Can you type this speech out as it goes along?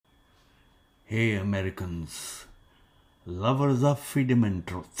Hey Americans, lovers of freedom and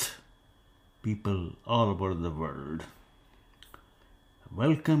truth, people all over the world,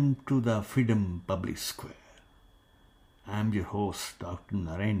 welcome to the Freedom Public Square. I am your host, Dr.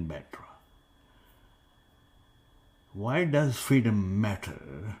 Narayan Batra. Why does freedom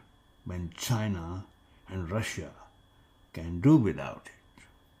matter when China and Russia can do without it?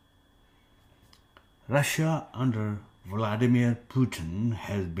 Russia under Vladimir Putin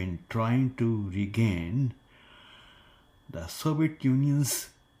has been trying to regain the Soviet Union's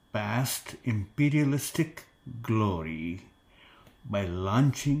past imperialistic glory by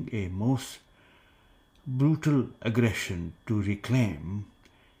launching a most brutal aggression to reclaim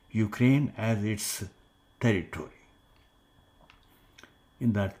Ukraine as its territory.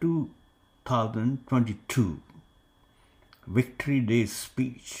 In the 2022 Victory Day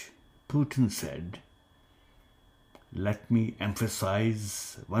speech, Putin said, "Let me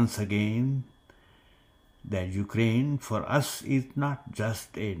emphasize once again that Ukraine for us is not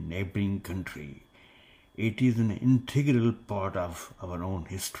just a neighboring country. It is an integral part of our own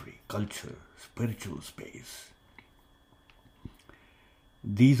history, culture, spiritual space.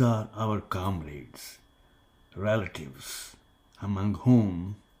 These are our comrades, relatives, among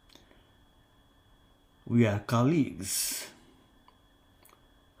whom we are colleagues,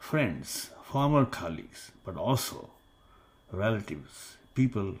 friends, former colleagues, but also relatives,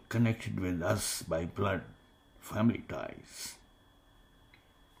 people connected with us by blood, family ties."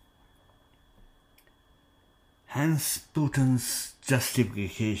 Hence Putin's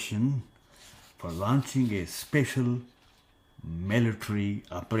justification for launching a special military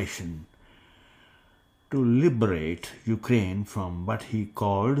operation to liberate Ukraine from what he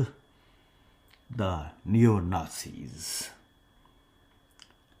called the neo-Nazis.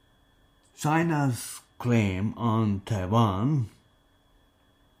 China's claim on Taiwan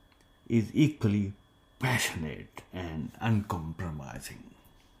is equally passionate and uncompromising.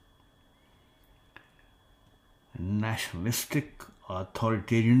 Nationalistic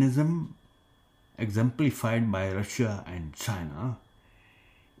authoritarianism, exemplified by Russia and China,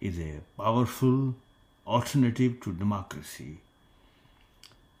 is a powerful alternative to democracy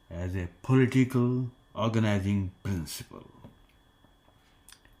as a political organizing principle.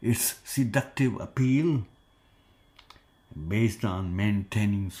 Its seductive appeal, based on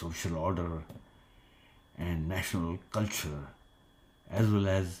maintaining social order and national culture, as well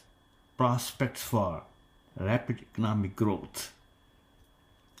as prospects for rapid economic growth,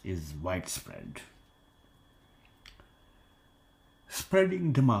 is widespread.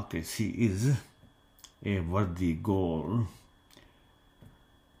 Spreading democracy is a worthy goal,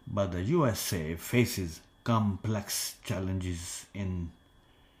 but the USA faces complex challenges in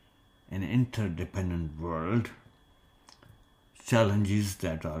an interdependent world, challenges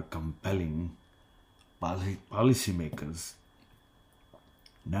that are compelling policymakers,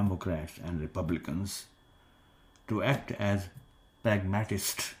 Democrats and Republicans, to act as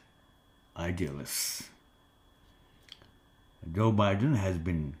pragmatist idealists. Joe Biden has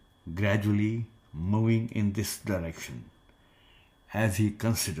been gradually moving in this direction as he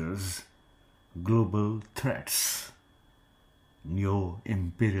considers global threats,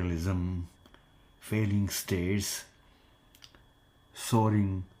 neo-imperialism, failing states,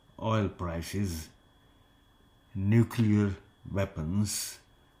 soaring oil prices, nuclear weapons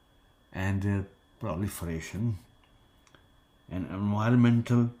and their proliferation, and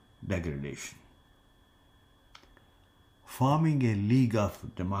environmental degradation. Forming a League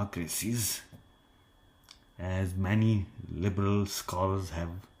of Democracies, as many liberal scholars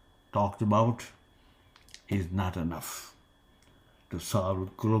have talked about, is not enough to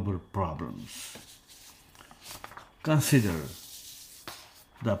solve global problems. Consider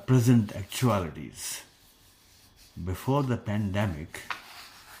the present actualities. Before the pandemic,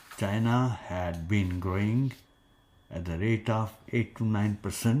 China had been growing at the rate of 8 to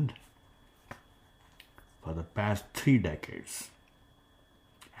 9% for the past 3 decades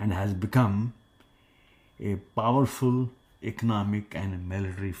and has become a powerful economic and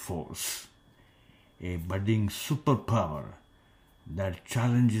military force, a budding superpower that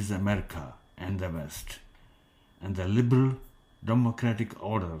challenges America and the West and the liberal democratic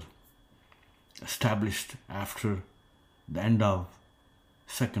order established after the end of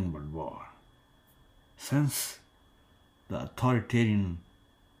Second World War. Since the authoritarian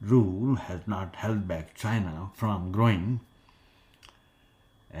rule has not held back China from growing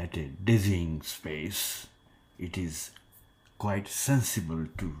at a dizzying pace, it is quite sensible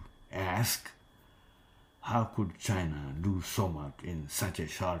to ask, how could China do so much in such a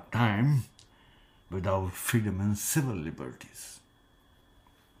short time without freedom and civil liberties?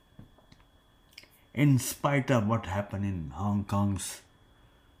 in spite of what happened in Hong Kong's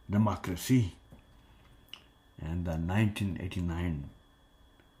democracy and the 1989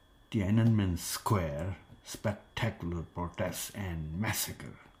 Tiananmen Square spectacular protests and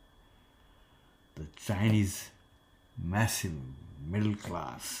massacre, the Chinese massive middle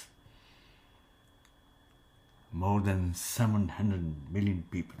class, more than 700 million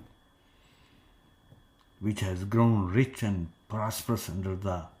people, which has grown rich and prosperous under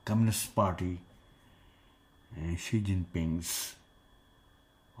the Communist Party and Xi Jinping's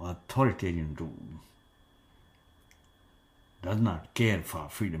authoritarian rule, does not care for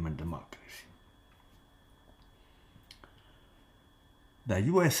freedom and democracy. The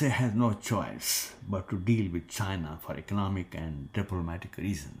USA has no choice but to deal with China for economic and diplomatic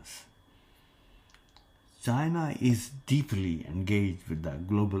reasons. China is deeply engaged with the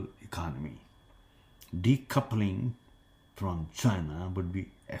global economy. Decoupling from China would be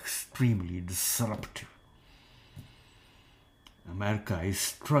extremely disruptive. America is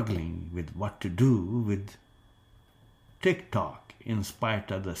struggling with what to do with TikTok in spite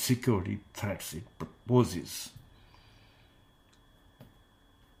of the security threats it proposes.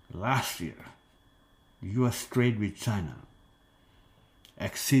 Last year, US trade with China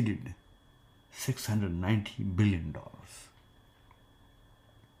exceeded $690 billion.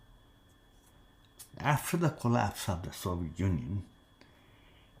 After the collapse of the Soviet Union,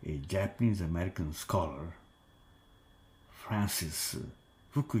 a Japanese-American scholar, Francis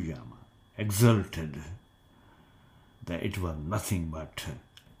Fukuyama, exulted that it was nothing but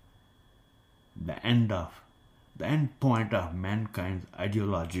the end point of mankind's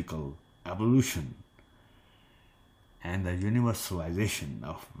ideological evolution and the universalization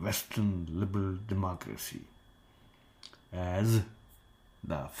of Western liberal democracy as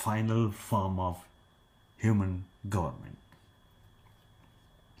the final form of human government.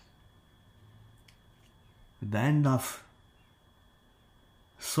 The end of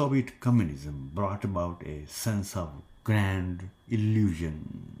Soviet communism brought about a sense of grand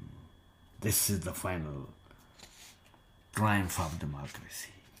illusion. This is the final triumph of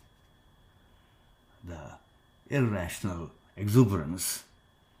democracy. The irrational exuberance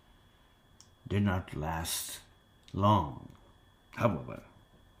did not last long. However,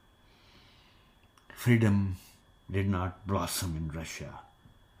 freedom did not blossom in Russia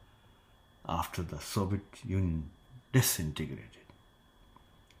after the Soviet Union disintegrated,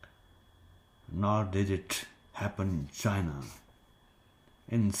 nor did it happen in China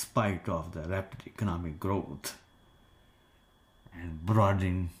in spite of the rapid economic growth and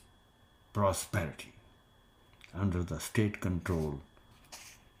broadening prosperity under the state-controlled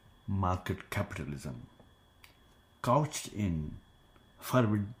market capitalism couched in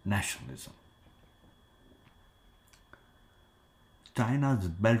fervid nationalism. China's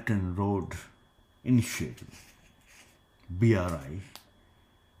Belt and Road Initiative, BRI,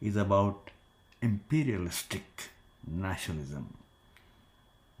 is about imperialistic nationalism,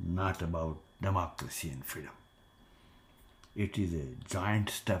 not about democracy and freedom. It is a giant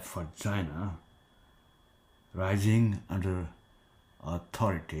step for China rising under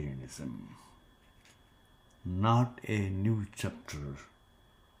authoritarianism, not a new chapter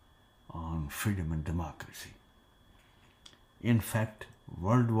on freedom and democracy. In fact,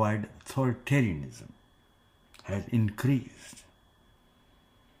 worldwide authoritarianism has increased.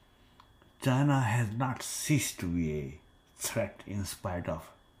 China has not ceased to be a threat in spite of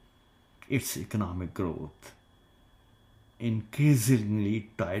its economic growth, increasingly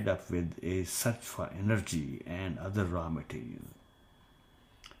tied up with a search for energy and other raw materials.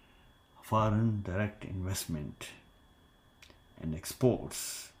 Foreign direct investment and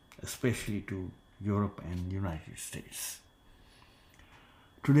exports, especially to Europe and United States.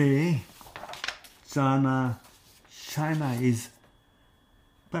 Today, China is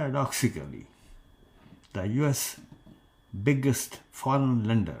paradoxically the US biggest foreign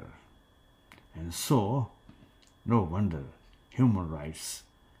lender, and so no wonder human rights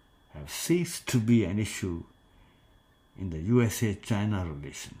have ceased to be an issue in the USA-China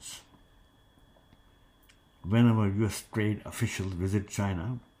relations. Whenever US trade officials visit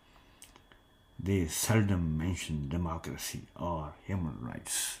China, they seldom mention democracy or human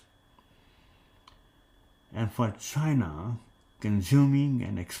rights. And for China, consuming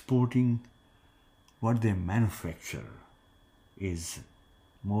and exporting what they manufacture is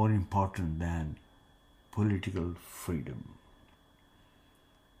more important than political freedom.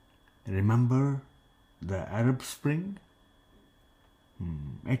 Remember the Arab Spring?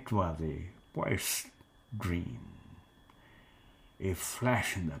 It was a poet's dream, a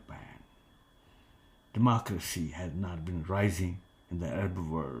flash in the pan. Democracy has not been rising in the Arab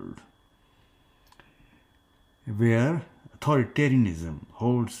world. where authoritarianism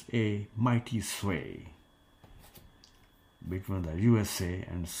holds a mighty sway between the USA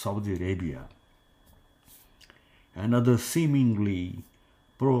and Saudi Arabia and other seemingly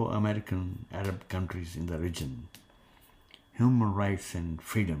pro-American Arab countries in the region, human rights and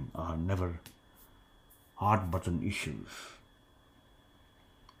freedom are never hot-button issues.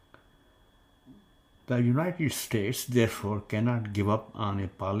 The United States, therefore, cannot give up on a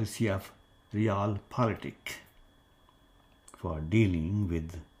policy of realpolitik for dealing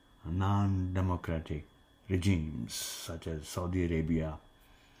with non-democratic regimes such as Saudi Arabia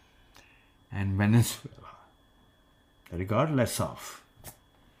and Venezuela, regardless of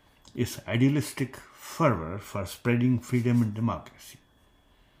its idealistic fervor for spreading freedom and democracy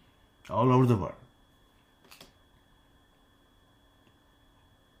all over the world.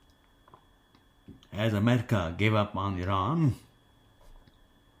 As America gave up on Iran,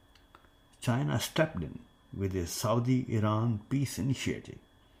 China stepped in with a Saudi-Iran peace initiative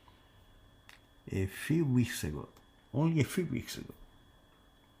only a few weeks ago.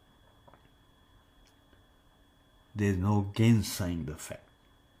 There is no gainsaying the fact.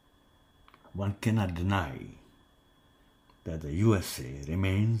 One cannot deny that the USA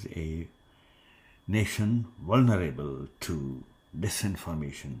remains a nation vulnerable to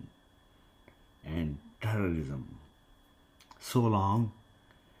disinformation and terrorism so long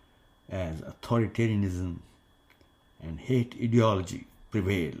as authoritarianism and hate ideology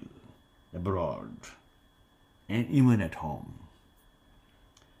prevail abroad and even at home,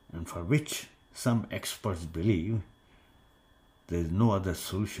 and for which some experts believe there is no other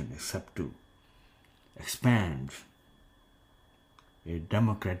solution except to expand a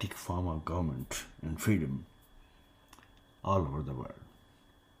democratic form of government and freedom all over the world.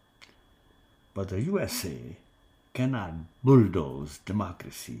 But the USA cannot bulldoze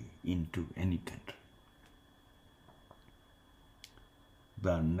democracy into any country.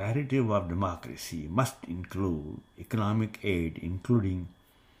 The narrative of democracy must include economic aid, including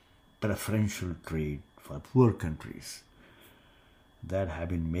preferential trade for poor countries that have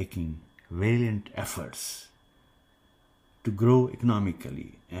been making valiant efforts to grow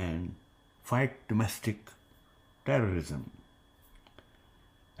economically and fight domestic terrorism,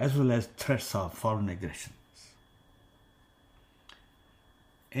 as well as threats of foreign aggressions.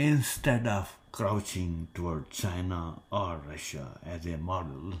 Instead of crouching toward China or Russia as a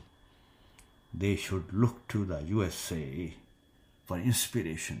model, they should look to the USA for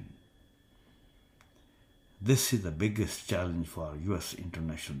inspiration. This is the biggest challenge for US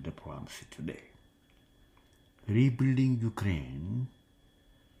international diplomacy today. Rebuilding Ukraine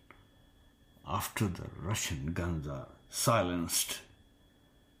after the Russian guns are silenced,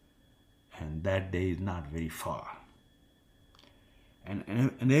 and that day is not very far, and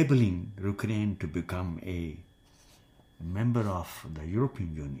enabling Ukraine to become a member of the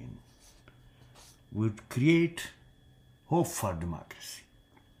European Union would create hope for democracy.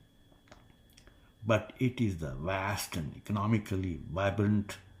 But it is the vast and economically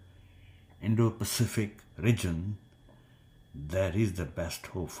vibrant Indo-Pacific region that is the best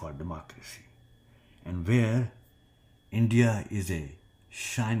hope for democracy, and where India is a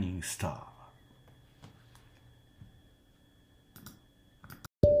shining star.